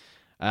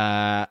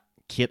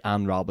 Kate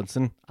Ann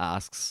Robinson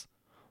asks,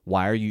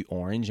 "Why are you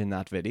orange in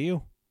that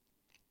video?"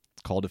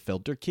 It's called a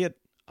filter, Kate.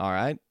 All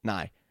right,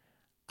 now.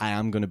 I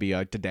am going to be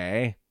out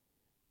today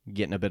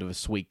getting a bit of a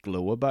sweet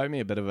glow about me,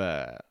 a bit of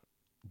a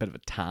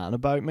tan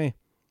about me.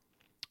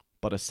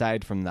 But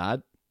aside from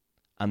that,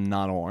 I'm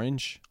not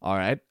orange, all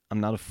right?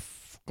 I'm not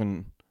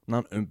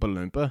not Oompa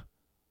Loompa.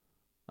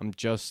 I'm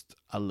just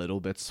a little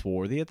bit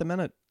swarthy at the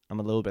minute.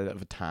 I'm a little bit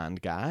of a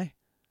tanned guy,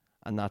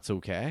 and that's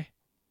okay.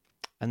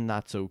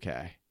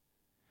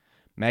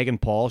 Megan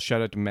Paul,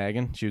 shout out to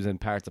Megan. She was in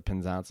Pirates of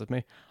Penzance with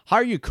me. How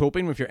are you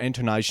coping with your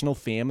international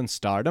fame and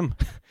stardom?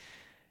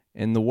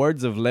 In the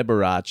words of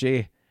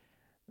Liberace,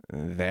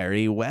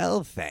 very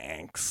well,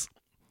 thanks.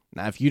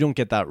 Now, if you don't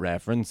get that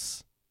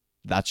reference,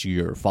 that's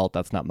your fault.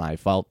 That's not my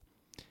fault.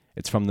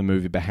 It's from the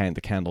movie Behind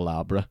the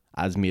Candelabra,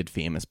 as made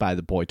famous by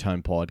the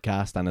Boytown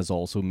podcast, and is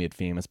also made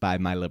famous by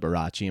my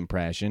Liberace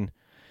impression.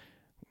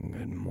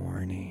 Good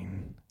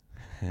morning.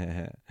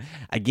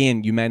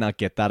 Again, you may not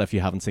get that if you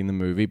haven't seen the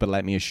movie, but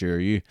let me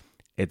assure you,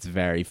 it's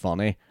very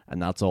funny,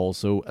 and that's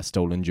also a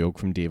stolen joke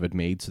from David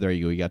Mead. So there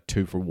you go. You got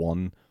 2 for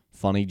 1.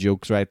 Funny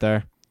jokes right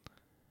there.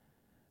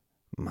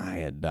 My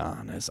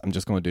Adonis. I'm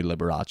just going to do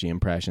Liberace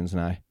impressions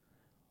now.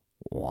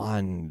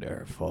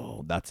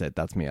 Wonderful. That's it.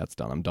 That's me. That's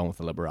done. I'm done with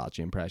the Liberace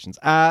impressions.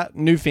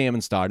 New fame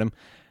and stardom.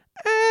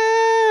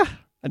 I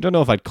don't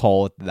know if I'd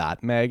call it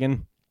that,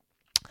 Megan.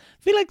 I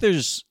feel like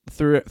there's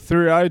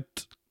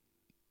throughout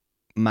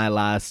my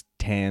last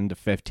 10 to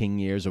 15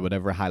 years or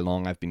whatever, how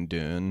long I've been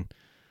doing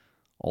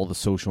all the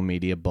social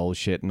media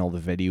bullshit and all the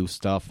video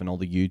stuff and all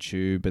the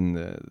YouTube and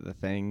the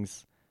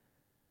things.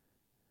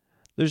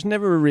 There's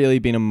never really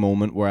been a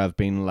moment where I've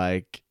been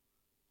like...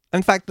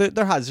 In fact,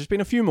 there's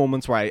been a few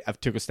moments where I've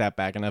took a step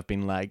back and I've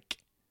been like,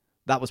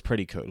 that was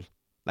pretty cool.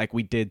 Like,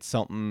 we did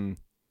something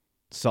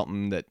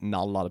that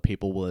not a lot of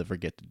people will ever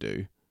get to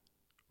do.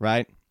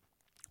 Right?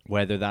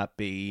 Whether that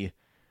be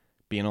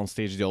being on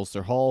stage at the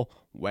Ulster Hall,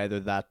 whether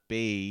that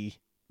be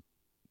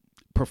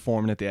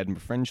performing at the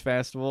Edinburgh Fringe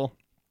Festival,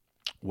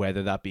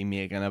 whether that be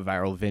making a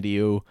viral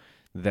video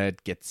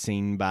that gets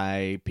seen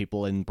by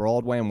people in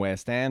Broadway and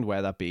West End,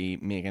 whether that be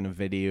making a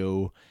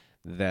video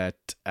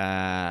that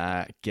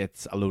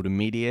gets a load of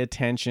media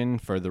attention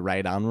for the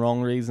right and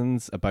wrong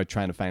reasons about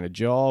trying to find a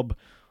job,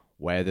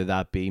 whether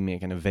that be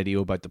making a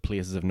video about the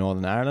places of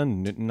Northern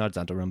Ireland, Newton,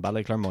 Argenteurin,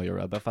 Ballyclare,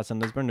 Moira, Belfast and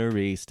Lisburn,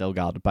 Newry. Still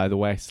got it, by the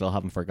way. Still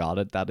haven't forgot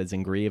it. That is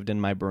engraved in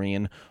my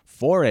brain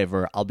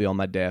forever. I'll be on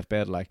my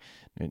deathbed like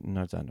Newton,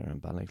 Argenteurin,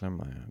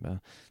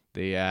 Ballyclare,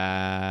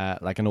 Moira,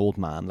 like an old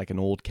man, like an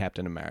old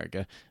Captain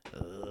America.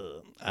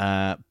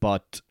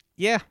 But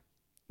yeah,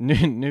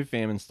 New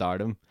fame and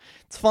stardom.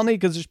 It's funny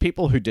because there's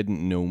people who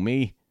didn't know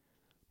me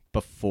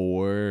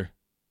before.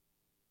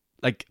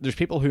 Like, there's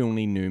people who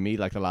only knew me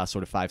like the last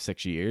sort of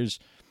 5-6 years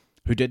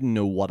who didn't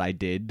know what I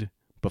did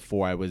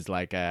before I was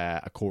like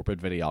a corporate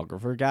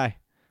videographer guy.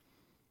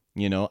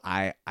 You know,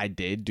 I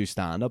did do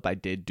stand-up, I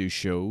did do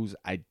shows,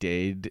 I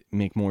did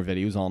make more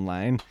videos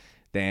online,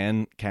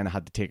 then kind of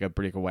had to take a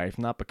break away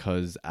from that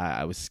because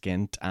I was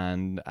skint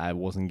and I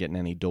wasn't getting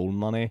any dole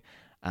money.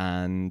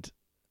 And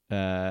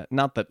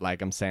not that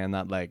like I'm saying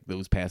that like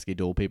those pesky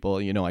dole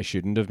people, you know, I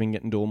shouldn't have been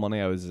getting dole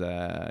money. I was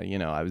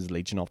I was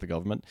leeching off the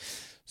government.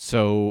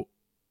 So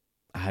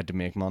I had to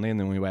make money, and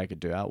the only way I could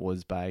do that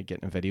was by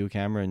getting a video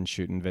camera and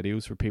shooting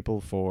videos for people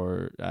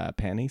for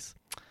pennies.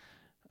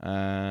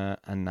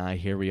 And now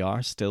here we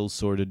are, still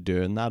sort of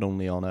doing that,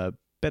 only on a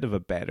bit of a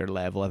better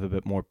level. I have a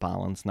bit more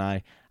balance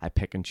now. I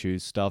pick and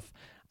choose stuff.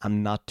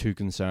 I'm not too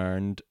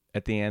concerned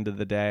at the end of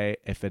the day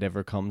if it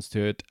ever comes to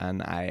it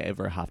and I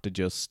ever have to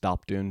just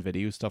stop doing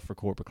video stuff for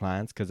corporate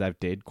clients, because I've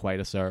did quite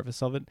a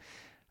service of it.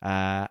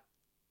 I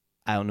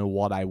don't know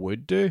what I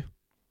would do,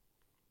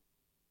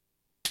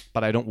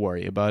 but I don't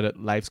worry about it.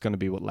 Life's going to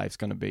be what life's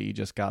going to be. You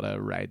just got to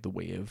ride the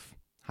wave.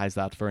 How's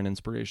that for an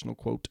inspirational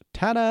quote?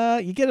 Ta-da!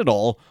 You get it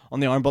all on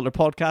the Aaron Butler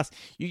podcast.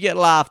 You get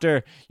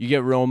laughter, you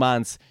get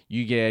romance,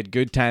 you get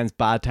good times,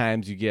 bad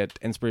times, you get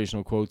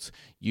inspirational quotes,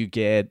 you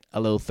get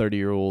a little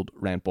 30-year-old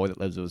rent boy that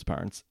lives with his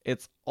parents.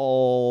 It's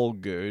all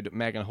good.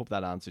 Megan, I hope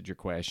that answered your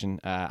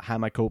question. How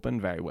am I coping?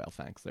 Very well,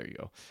 thanks. There you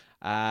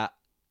go.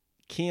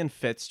 Kean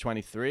Fitz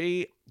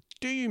 23.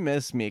 Do you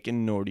miss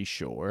making Nordy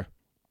Shore?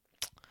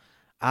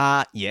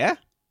 Yeah.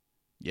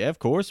 Yeah, of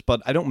course,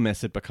 but I don't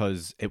miss it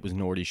because it was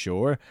Nordy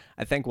Shore.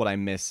 I think what I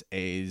miss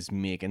is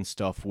making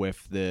stuff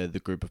with the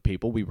group of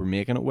people we were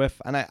making it with.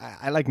 And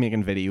I like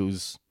making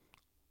videos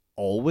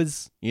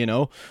always, you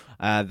know.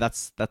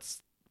 That's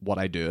what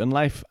I do in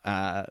life.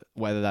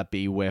 Whether that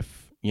be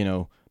with, you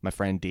know, my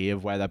friend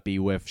Dave, whether that be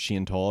with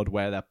Shane Todd,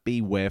 whether that be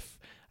with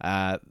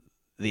the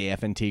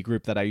FNT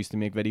group that I used to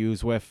make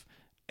videos with.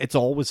 It's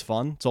always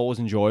fun. It's always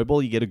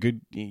enjoyable. You get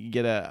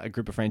a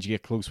group of friends you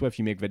get close with.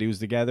 You make videos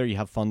together. You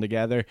have fun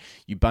together.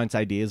 You bounce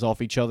ideas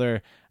off each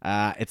other.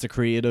 It's a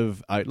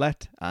creative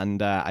outlet,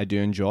 and I do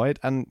enjoy it.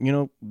 And, you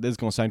know, this is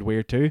going to sound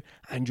weird too.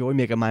 I enjoy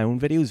making my own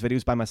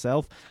videos by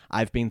myself.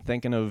 I've been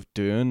thinking of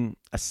doing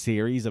a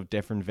series of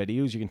different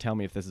videos. You can tell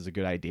me if this is a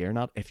good idea or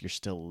not, if you're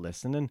still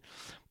listening.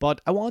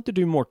 But I wanted to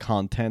do more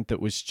content that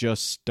was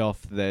just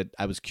stuff that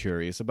I was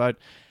curious about.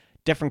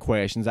 Different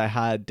questions I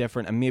had,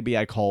 and maybe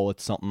I call it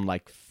something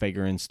like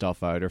figuring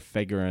stuff out, or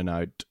figuring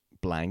out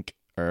blank,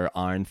 or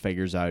Aaron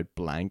figures out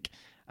blank.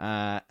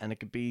 And it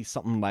could be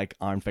something like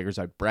Aaron figures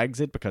out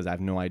Brexit, because I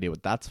have no idea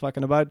what that's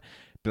fucking about.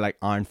 Be like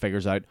Aaron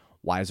figures out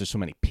why is there so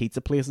many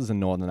pizza places in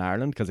Northern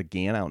Ireland, because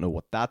again, I don't know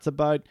what that's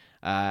about.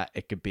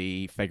 It could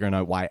be figuring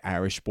out why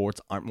Irish sports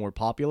aren't more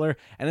popular.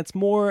 And it's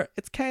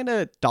kind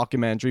of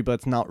documentary, but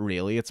it's not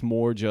really. It's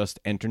more just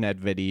internet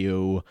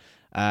video,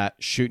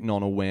 shooting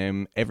on a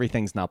whim.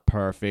 Everything's not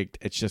perfect.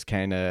 It's just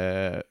kind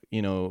of,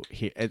 you know,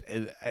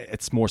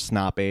 it's more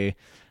snappy,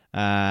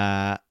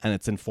 and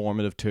it's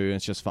informative too. And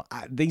it's just fun.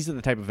 These are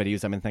the type of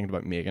videos I've been thinking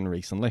about making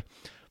recently,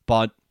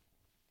 but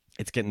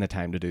it's getting the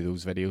time to do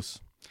those videos.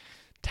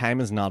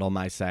 Time is not on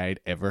my side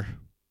ever,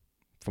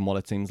 from what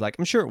it seems like.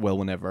 I'm sure it will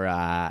whenever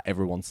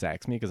everyone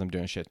sacks me because I'm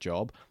doing a shit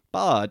job,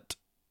 but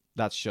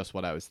that's just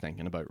what I was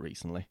thinking about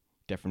recently.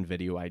 Different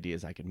video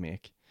ideas I could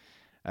make.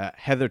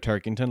 Heather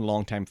Turkington,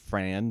 longtime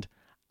friend,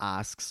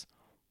 asks,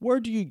 where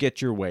do you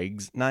get your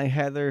wigs? Now,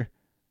 Heather,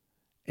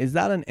 is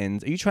that are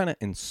you trying to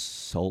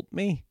insult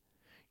me?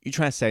 You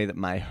trying to say that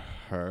my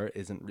hair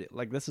isn't real?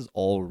 Like, this is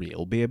all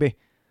real, baby.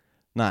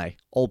 Now,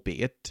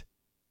 albeit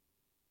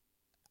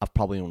I've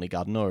probably only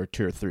got another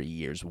 2 or 3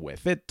 years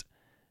with it,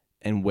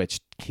 in which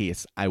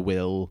case I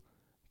will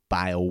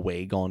buy a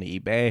wig on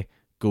eBay,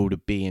 go to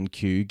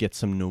B&Q, get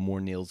some No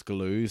More Nails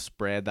glue,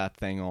 spread that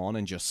thing on,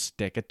 and just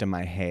stick it to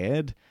my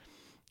head.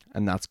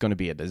 And that's going to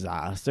be a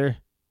disaster,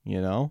 you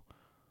know?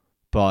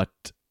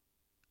 But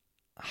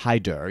how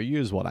dare you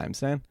is what I'm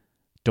saying.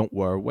 Don't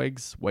wear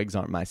wigs. Wigs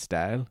aren't my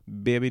style,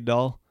 baby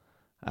doll.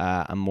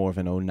 I'm more of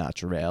an au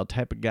naturel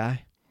type of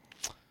guy.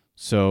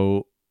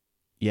 So,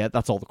 yeah,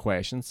 that's all the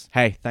questions.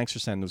 Hey, thanks for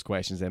sending those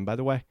questions in, by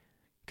the way,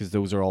 because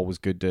those are always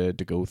good to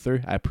go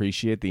through. I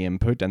appreciate the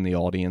input and the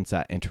audience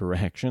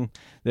interaction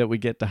that we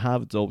get to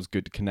have. It's always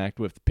good to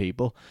connect with the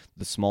people,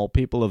 the small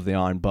people of the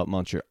Iron Butt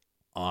Muncher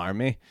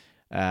army.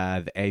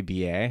 The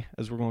ABA,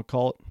 as we're going to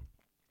call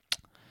it.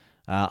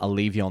 I'll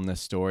leave you on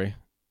this story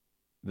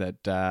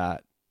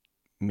that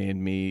made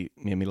me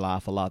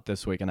laugh a lot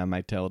this week, and I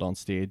might tell it on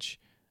stage.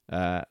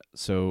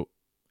 So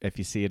if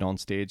you see it on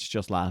stage,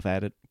 just laugh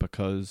at it,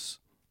 because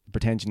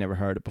pretend you never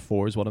heard it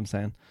before is what I'm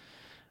saying.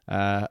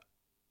 At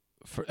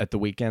the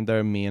weekend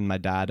there, me and my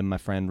dad and my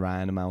friend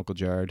Ryan and my uncle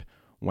Jared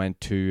went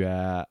to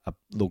a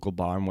local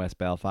bar in West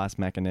Belfast,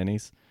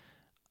 McInerney's,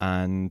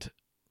 and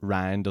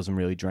Ryan doesn't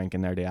really drink in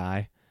there, the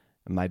eye.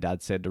 And my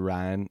dad said to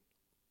Ryan,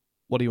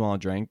 what do you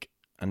want to drink?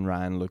 And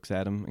Ryan looks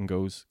at him and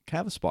goes, can I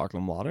have a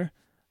sparkling water?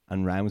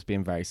 And Ryan was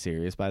being very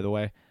serious, by the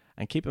way.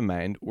 And keep in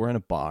mind, we're in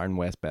a bar in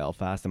West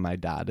Belfast, and my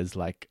dad is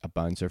like a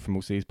bouncer for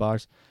most of these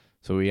bars.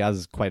 So he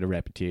has quite a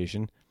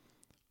reputation.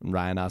 And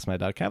Ryan asked my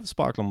dad, can I have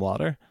sparkling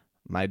water?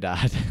 My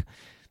dad,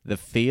 the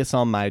face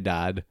on my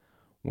dad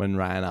when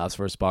Ryan asked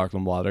for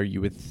sparkling water,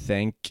 you would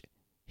think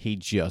he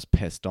just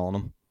pissed on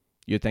him.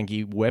 You'd think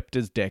he whipped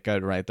his dick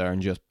out right there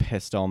and just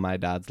pissed on my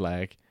dad's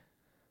leg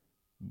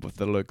with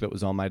the look that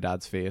was on my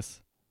dad's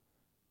face.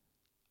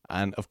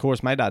 And of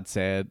course, my dad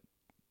said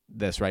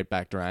this right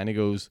back to Ryan. He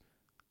goes,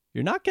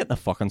 you're not getting a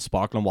fucking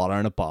sparkling water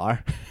in a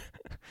bar.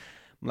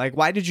 I'm like,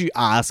 why did you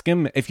ask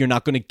him if you're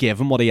not going to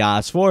give him what he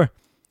asked for?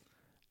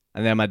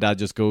 And then my dad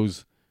just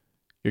goes,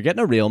 you're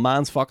getting a real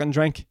man's fucking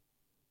drink.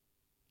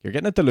 You're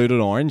getting a diluted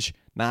orange.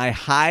 Now,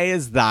 how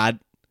is that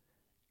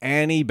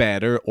any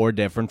better or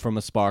different from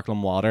a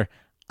sparkling water?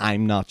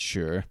 I'm not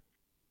sure.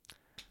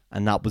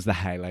 And that was the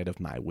highlight of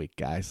my week,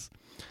 guys.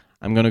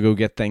 I'm going to go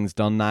get things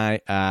done now.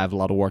 I have a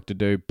lot of work to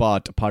do.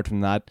 But apart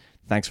from that,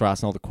 thanks for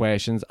asking all the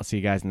questions. I'll see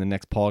you guys in the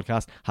next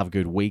podcast. Have a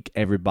good week,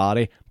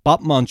 everybody. Butt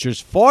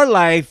munchers for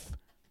life.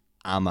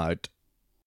 I'm out.